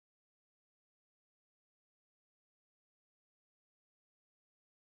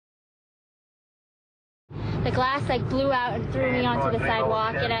The glass like blew out and threw me onto the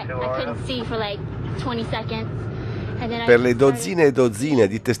sidewalk, and I couldn't see for like 20 seconds. Per le dozzine e dozzine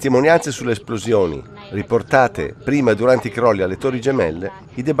di testimonianze sulle esplosioni riportate prima e durante i crolli alle Torri Gemelle,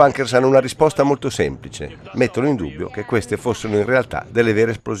 i debunkers hanno una risposta molto semplice: mettono in dubbio che queste fossero in realtà delle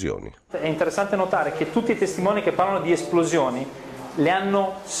vere esplosioni. È interessante notare che tutti i testimoni che parlano di esplosioni le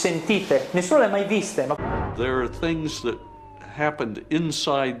hanno sentite, nessuno le ha mai viste. There are things that happened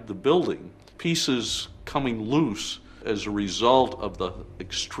inside the building, pieces coming loose as a result of the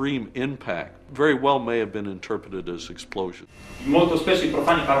extreme impact, very well may have been interpreted as explosion. Molto spesso i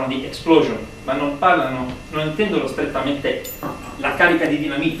profani parlano di explosion, ma non intendono strettamente la carica di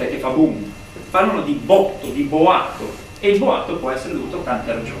dinamite che fa boom, parlano di botto, di boato, e il boato può essere dovuto a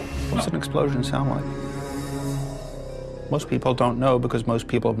tante ragioni. What's an explosion sound like? Most people don't know because most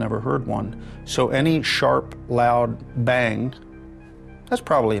people have never heard one. So any sharp, loud bang, that's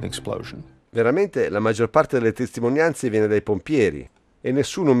probably an explosion. Veramente la maggior parte delle testimonianze viene dai pompieri e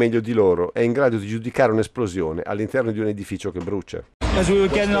nessuno meglio di loro è in grado di giudicare un'esplosione all'interno di un edificio che brucia. As we were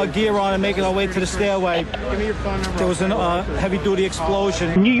getting our gear on and making our way to the stairway, there was a heavy-duty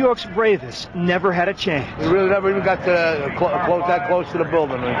explosion. New York's bravest never had a chance. We really never even got that close to the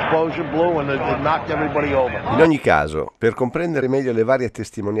building. An explosion blew and it knocked everybody over. In ogni caso, per comprendere meglio le varie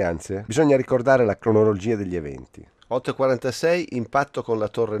testimonianze, bisogna ricordare la cronologia degli eventi. 8:46 impatto con la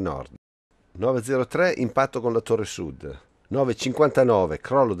torre nord. 9:03 impatto con la torre sud, 9:59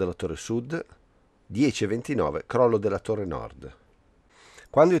 crollo della torre sud, 10:29 crollo della torre nord.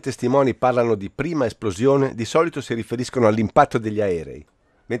 Quando i testimoni parlano di prima esplosione, di solito si riferiscono all'impatto degli aerei,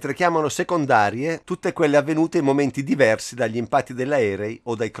 mentre chiamano secondarie tutte quelle avvenute in momenti diversi dagli impatti degli aerei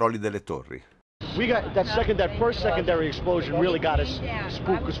o dai crolli delle torri. We got that first secondary explosion really got us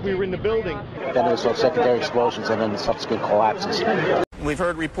spooked because we were in the building. Then there's those secondary explosions and then the subsequent collapses. We've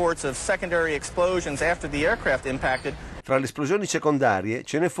heard reports of secondary explosions after the aircraft impacted. Tra le esplosioni secondarie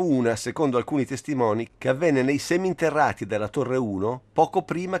ce ne fu una, secondo alcuni testimoni, che avvenne nei seminterrati della Torre 1 poco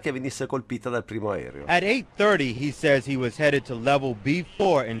prima che venisse colpita dal primo aereo. At 8:30 he says he was headed to level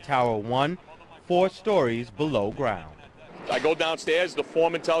B4 in Tower 1, 4 stories below ground. I go downstairs, the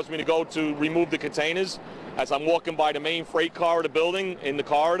foreman tells me to go to remove the containers. As I'm walking by the main freight car of the building, in the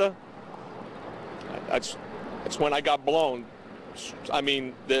corridor, that's when I got blown. I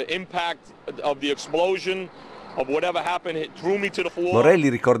mean, the impact of the explosion, of whatever happened, it threw me to the floor. Morelli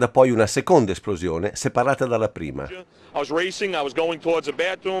ricorda poi una seconda esplosione, separata dalla prima. I was racing, I was going towards the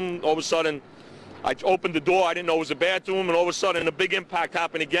bathroom, all of a sudden I opened the door, I didn't know it was a bathroom, and all of a sudden a big impact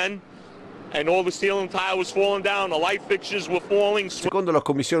happened again. And all the ceiling tile was falling down, the light fixtures were falling. Secondo la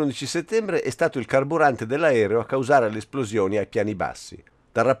commissione 11 settembre è stato il carburante dell'aereo a causare le esplosioni ai piani bassi.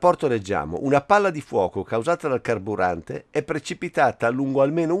 Dal rapporto leggiamo: una palla di fuoco causata dal carburante è precipitata lungo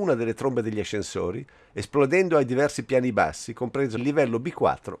almeno una delle trombe degli ascensori, esplodendo ai diversi piani bassi, compreso il livello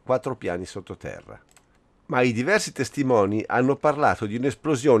B4, 4 piani sottoterra. Ma i diversi testimoni hanno parlato di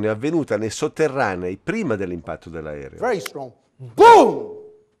un'esplosione avvenuta nei sotterranei prima dell'impatto dell'aereo. Very strong. Boom!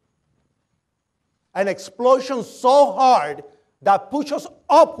 An explosion so hard that pushed us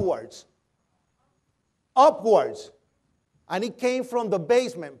upwards. Upwards. And it came from the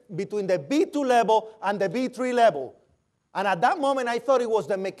basement between the B2 level and the B3 level. And at that moment, I thought it was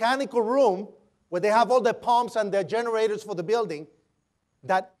the mechanical room where they have all the pumps and the generators for the building,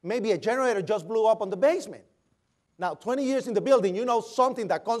 that maybe a generator just blew up on the basement. Now, 20 years in the building, you know something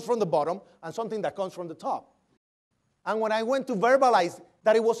that comes from the bottom and something that comes from the top. And when I went to verbalize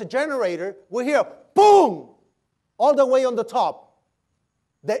that it was a generator, we hear, boom, all the way on the top,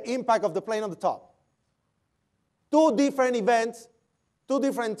 the impact of the plane on the top. 2 different events, 2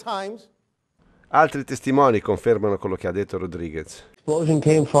 different times. Altri testimoni confermano quello che ha detto Rodriguez. Explosion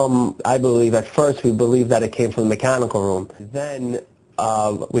came from, I believe, at first we believed that it came from the mechanical room. Then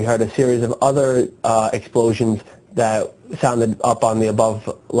we heard a series of other explosions that sounded up on the above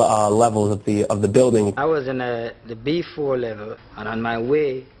levels of the building. I was in the B4 level, and on my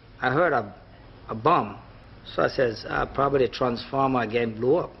way, I heard a bomb. So I says, probably the transformer again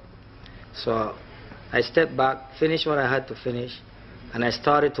blew up. So I stepped back, finished what I had to finish, and I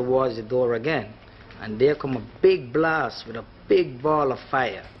started towards the door again. And there come a big blast with a big ball of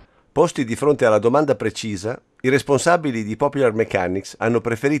fire. Posti di fronte alla domanda precisa, i responsabili di Popular Mechanics hanno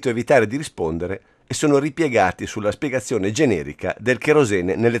preferito evitare di rispondere e sono ripiegati sulla spiegazione generica del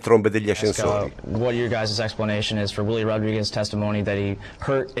cherosene nelle trombe degli ascensori. What your guys' explanation is for Willie Rodriguez's testimony that he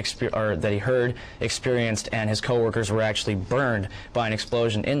heard, experienced, and his coworkers were actually burned by an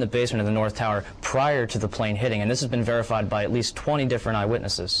explosion in the basement of the North Tower prior to the plane hitting, and this has been verified by at least 20 different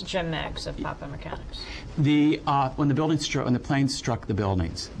eyewitnesses. Jim Meggs of Papa Mechanics. When the planes struck the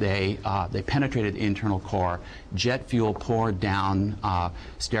buildings, they penetrated the internal core. Jet fuel poured down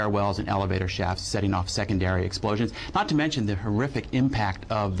stairwells and elevator shafts, setting off secondary explosions. Not to mention the horrific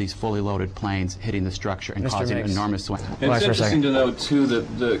impact of these fully loaded planes hitting the structure and causing enormous swing. It's interesting to note too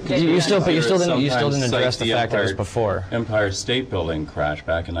that you still didn't address the fact that it was before Empire State Building crash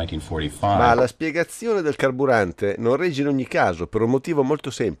back in 1945. Ma la spiegazione del carburante non regge in ogni caso per un motivo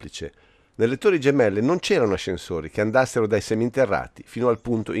molto semplice. Nelle Torri Gemelle non c'erano ascensori che andassero dai seminterrati fino al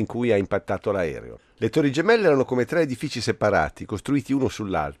punto in cui ha impattato l'aereo. Le Torri Gemelle erano come 3 edifici separati, costruiti uno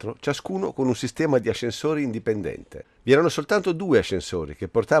sull'altro, ciascuno con un sistema di ascensori indipendente. Vi erano soltanto 2 ascensori che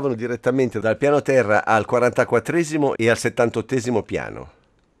portavano direttamente dal piano terra al 44esimo e al 78esimo piano.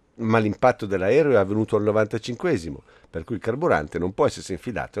 Ma l'impatto dell'aereo è avvenuto al 95esimo, per cui il carburante non può essersi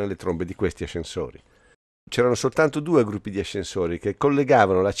infilato nelle trombe di questi ascensori. C'erano soltanto 2 gruppi di ascensori che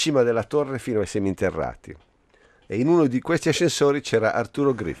collegavano la cima della torre fino ai seminterrati. E in uno di questi ascensori c'era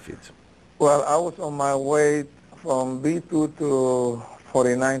Arturo Griffith. Well, I was on my way from B2 to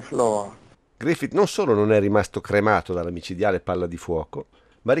 49th floor. Griffith non solo non è rimasto cremato dalla micidiale palla di fuoco,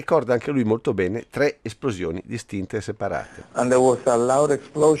 ma ricorda anche lui molto bene 3 esplosioni distinte e separate. And there was a loud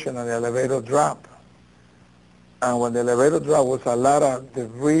explosion and the elevator dropped. And when the elevator dropped, was a lot of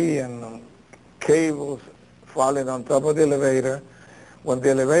debris and cables falling on top of the elevator. When the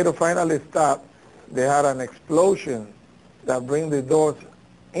elevator finally stopped, they had an explosion that bring the doors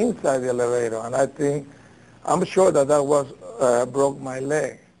inside the elevator, and I'm sure that was broke my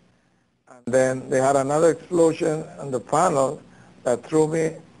leg. And then they had another explosion on the panel that threw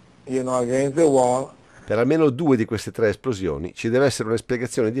me, against the wall. Per almeno 2 di queste 3 esplosioni ci deve essere una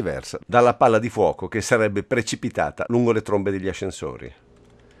spiegazione diversa dalla palla di fuoco che sarebbe precipitata lungo le trombe degli ascensori.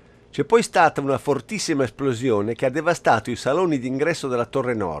 C'è poi stata una fortissima esplosione che ha devastato i saloni d'ingresso della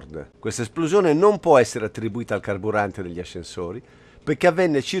Torre Nord. Questa esplosione non può essere attribuita al carburante degli ascensori, perché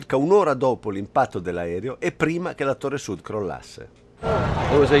avvenne circa un'ora dopo l'impatto dell'aereo e prima che la Torre Sud crollasse.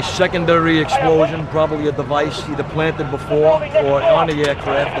 There was a secondary explosion, probably a device either planted before or on the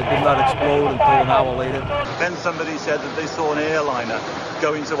aircraft that did not explode until an hour later. Then somebody said that they saw an airliner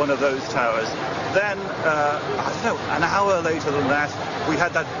go into one of those towers. Then, an hour later than that, we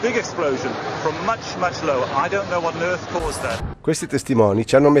had that big explosion from much, much lower. I don't know what on earth caused that. Questi testimoni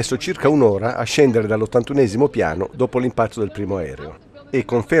ci hanno messo circa un'ora a scendere dall'81esimo piano dopo l'impatto del primo aereo e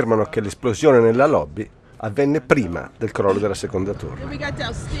confermano che l'esplosione nella lobby avvenne prima del crollo della seconda torre.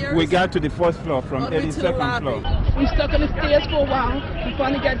 We got to the fourth floor from 82nd floor. We stuck on the stairs for a while. We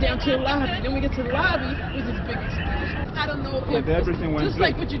finally got down to the lobby. Then we get to the lobby with this big explosion. I don't know if everything went just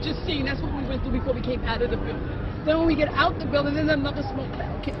like what you just seen. That's what we went through before we came out of the building. Then when we get out the building, there's another smoke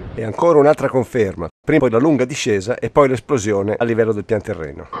cloud. E ancora un'altra conferma. Prima la lunga discesa e poi l'esplosione a livello del pian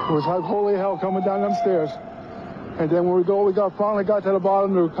terreno. It was like holy hell coming down them stairs. And then when we finally got to the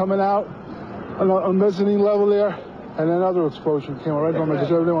bottom, we were coming out on mezzanine level there, and another explosion came right from it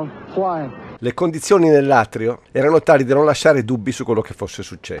because everyone flying. Le condizioni nell'atrio erano tali da non lasciare dubbi su quello che fosse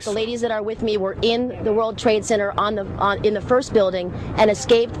successo. The ladies that are with me were in the World Trade Center in the first building and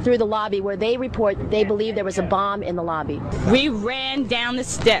escaped through the lobby where they report they believe there was a bomb in the lobby. We ran down the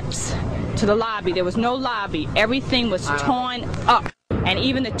steps to the lobby. There was no lobby. Everything was torn up. And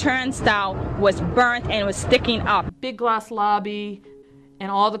even the turnstile was burnt and was sticking up. Big glass lobby, and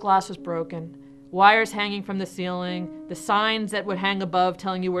all the glass was broken. Wires hanging from the ceiling, the signs that would hang above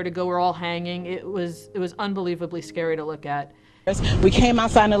telling you where to go were all hanging. It was unbelievably scary to look at. We came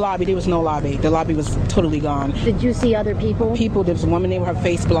outside in the lobby, there was no lobby. The lobby was totally gone. Did you see other people? There was a woman there with her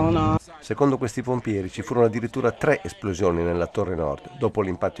face blown off. Secondo questi pompieri ci furono addirittura 3 esplosioni nella Torre Nord dopo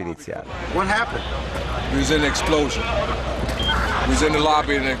l'impatto iniziale. What happened? There was an explosion. We was in the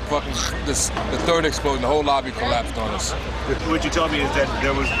lobby and the third explosion, the whole lobby collapsed on us. What you told me is that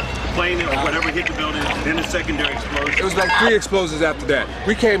there was a plane or whatever hit the building, then a secondary explosion. It was like 3 explosions after that.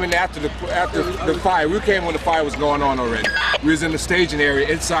 We came in after the fire. We came when the fire was going on already. We was in the staging area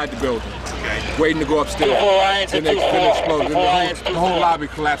inside the building, waiting to go upstairs. Then they exploded. The whole lobby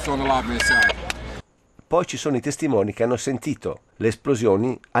collapsed on the lobby inside. Poi ci sono i testimoni che hanno sentito le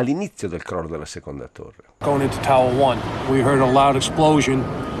esplosioni all'inizio del crollo della seconda torre. Going into Tower 1, we heard a loud explosion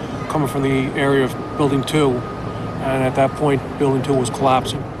coming from the area of Building 2, and at that point, Building 2 was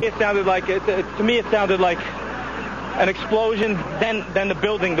collapsing. It sounded like, to me it sounded like an explosion, then the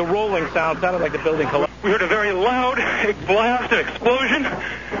building, the rolling sound sounded like the building collapsed. We heard a very loud blast, an explosion.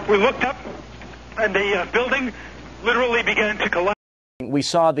 We looked up, and the building literally began to collapse. We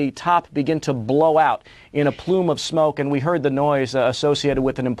saw the top begin to blow out in a plume of smoke, and we heard the noise associated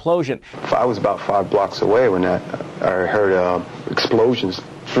with an implosion. I was about 5 blocks away when I heard explosions,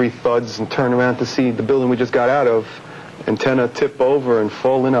 3 thuds, and turned around to see the building we just got out of, antenna tip over and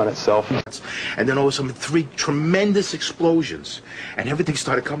fall in on itself. And then all of a sudden 3 tremendous explosions, and everything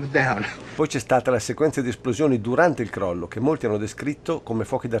started coming down. Poi c'è stata la sequenza di esplosioni durante il crollo che molti hanno descritto come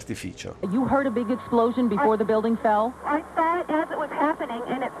fuochi d'artificio. You heard a big explosion before the building fell? I saw it as it was happening,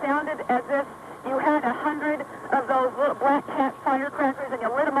 and it sounded as if you had 100 of those little black cat firecrackers and you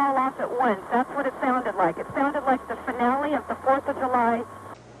lit them all off at once. That's what it sounded like. It sounded like the finale of the 4th of July.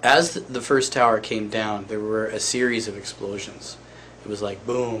 As the first tower came down, there were a series of explosions. It was like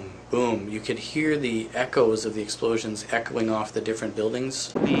boom, boom. You could hear the echoes of the explosions echoing off the different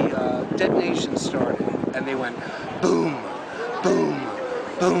buildings. The detonations started, and they went boom, boom,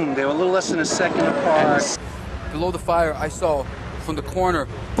 boom. They were a little less than a second apart. Below the fire, I saw from the corner,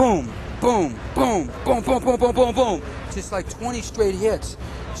 boom, boom, boom, boom, boom, boom, boom, boom, boom. Just like 20 straight hits.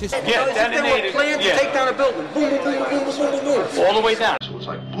 Just detonated. They were planned to take down a building. Boom, boom, boom, boom, boom, boom, boom, boom. All the way down. So it was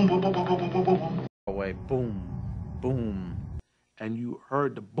like boom, boom, boom, boom, boom, boom, boom, boom. Away, boom, boom. And you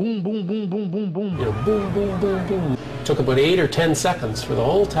heard the boom, boom, boom, boom, boom, boom, boom, boom, boom, boom. Took about 8 or 10 seconds for the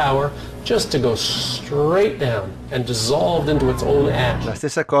whole tower just to go straight down and dissolved into its own ash. La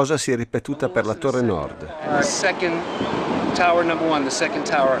stessa cosa si è ripetuta per la Torre Nord. Second tower number 1, the second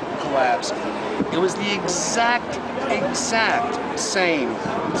tower collapsed. It was the exact same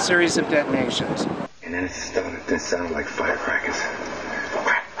series of detonations. And then it started to sound like firecrackers.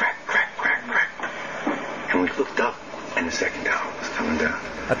 Crack, crack, crack, crack, crack. And we looked up, and the second tower was coming down.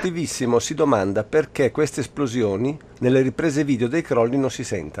 Attivissimo si domanda perché queste esplosioni nelle riprese video dei crolli non si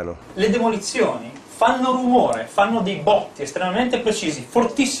sentano. Le demolizioni fanno rumore, fanno dei botti estremamente precisi,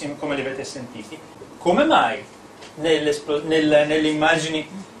 fortissimi come li avete sentiti. Come mai nelle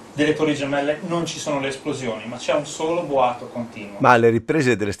immagini delle Torri Gemelle non ci sono le esplosioni, ma c'è un solo boato continuo? Ma le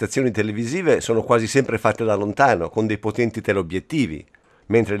riprese delle stazioni televisive sono quasi sempre fatte da lontano, con dei potenti teleobiettivi,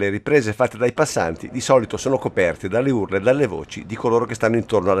 mentre le riprese fatte dai passanti di solito sono coperte dalle urla e dalle voci di coloro che stanno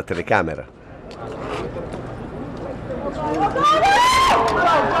intorno alla telecamera.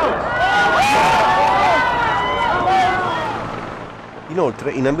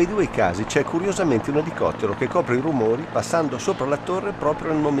 Inoltre, in ambedue i casi c'è curiosamente un elicottero che copre i rumori passando sopra la torre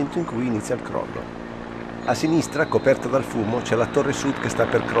proprio nel momento in cui inizia il crollo. A sinistra, coperta dal fumo, c'è la torre sud che sta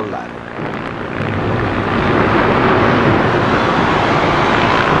per crollare.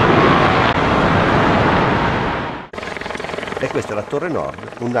 E questa è la torre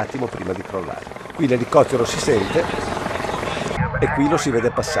nord, un attimo prima di crollare. Qui l'elicottero si sente e qui lo si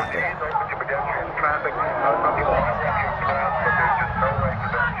vede passare.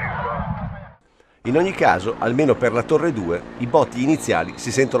 In ogni caso, almeno per la torre 2, i botti iniziali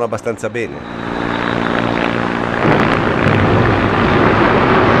si sentono abbastanza bene.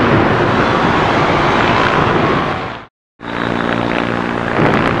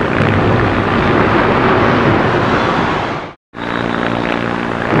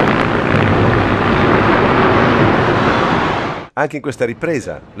 Anche in questa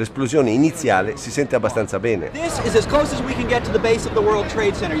ripresa, l'esplosione iniziale si sente abbastanza bene. This is as close as we can get to the base of the World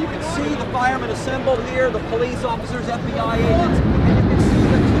Trade Center. You can see the firemen assembled here, the police officers, FBI agents, and you can see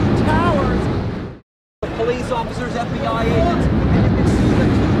the 2 towers. The police officers, FBI agents, and you can see the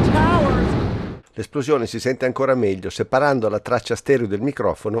 2 towers. L'esplosione si sente ancora meglio separando la traccia stereo del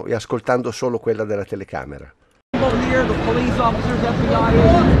microfono e ascoltando solo quella della telecamera. Here, the police officers, FBI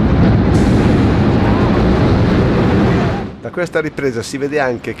agents. Da questa ripresa si vede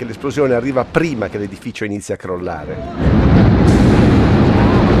anche che l'esplosione arriva prima che l'edificio inizi a crollare.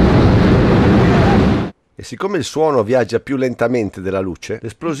 E siccome il suono viaggia più lentamente della luce,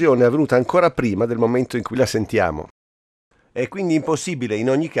 l'esplosione è avvenuta ancora prima del momento in cui la sentiamo. È quindi impossibile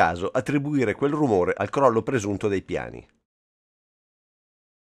in ogni caso attribuire quel rumore al crollo presunto dei piani.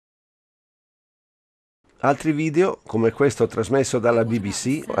 Altri video, come questo trasmesso dalla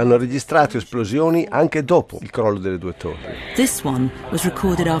BBC, hanno registrato esplosioni anche dopo il crollo delle 2 torri. This one was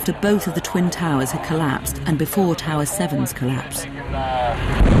recorded after both of the twin towers had collapsed and before Tower 7's collapse.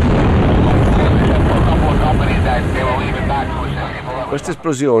 Questa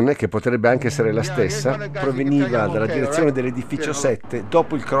esplosione, che potrebbe anche essere la stessa, proveniva dalla direzione dell'edificio 7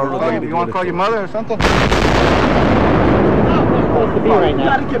 dopo il crollo delle 2 torri. You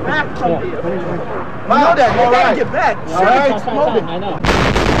gotta get back from here. You know that. You gotta get back. All right. I know.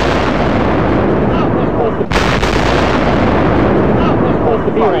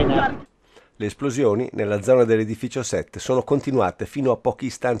 Le esplosioni nella zona dell'edificio 7 sono continuate fino a pochi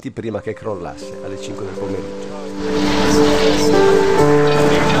istanti prima che crollasse, alle 5 del pomeriggio.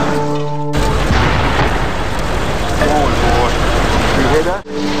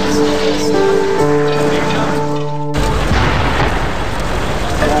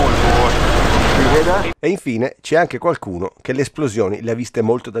 E infine c'è anche qualcuno che le esplosioni le ha viste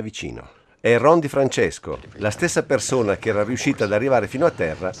molto da vicino. È Ron Di Francesco, la stessa persona che era riuscita ad arrivare fino a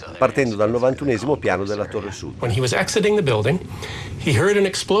terra partendo dal 91esimo piano della Torre Sud. When he was exiting the building, he heard an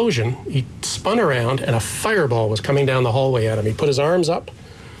explosion. He spun around and a fireball was coming down the hallway at him. He put his arms up,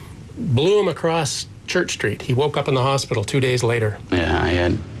 blew him across Church Street. He woke up in the hospital 2 days later. Yeah, I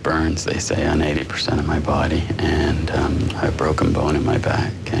had burns, they say, on 80% of my body, and I had a broken bone in my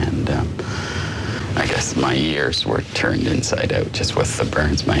back, and I guess my ears were turned inside out just with the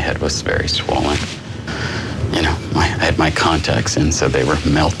burns. My head was very swollen. You know, I had my contacts in, so they were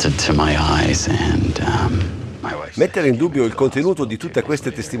melted to my eyes, and my wife... Mettere in dubbio il contenuto di tutte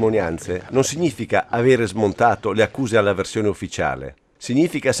queste testimonianze non significa avere smontato le accuse alla versione ufficiale.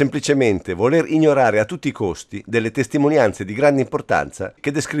 Significa semplicemente voler ignorare a tutti i costi delle testimonianze di grande importanza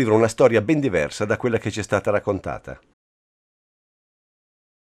che descrivono una storia ben diversa da quella che ci è stata raccontata.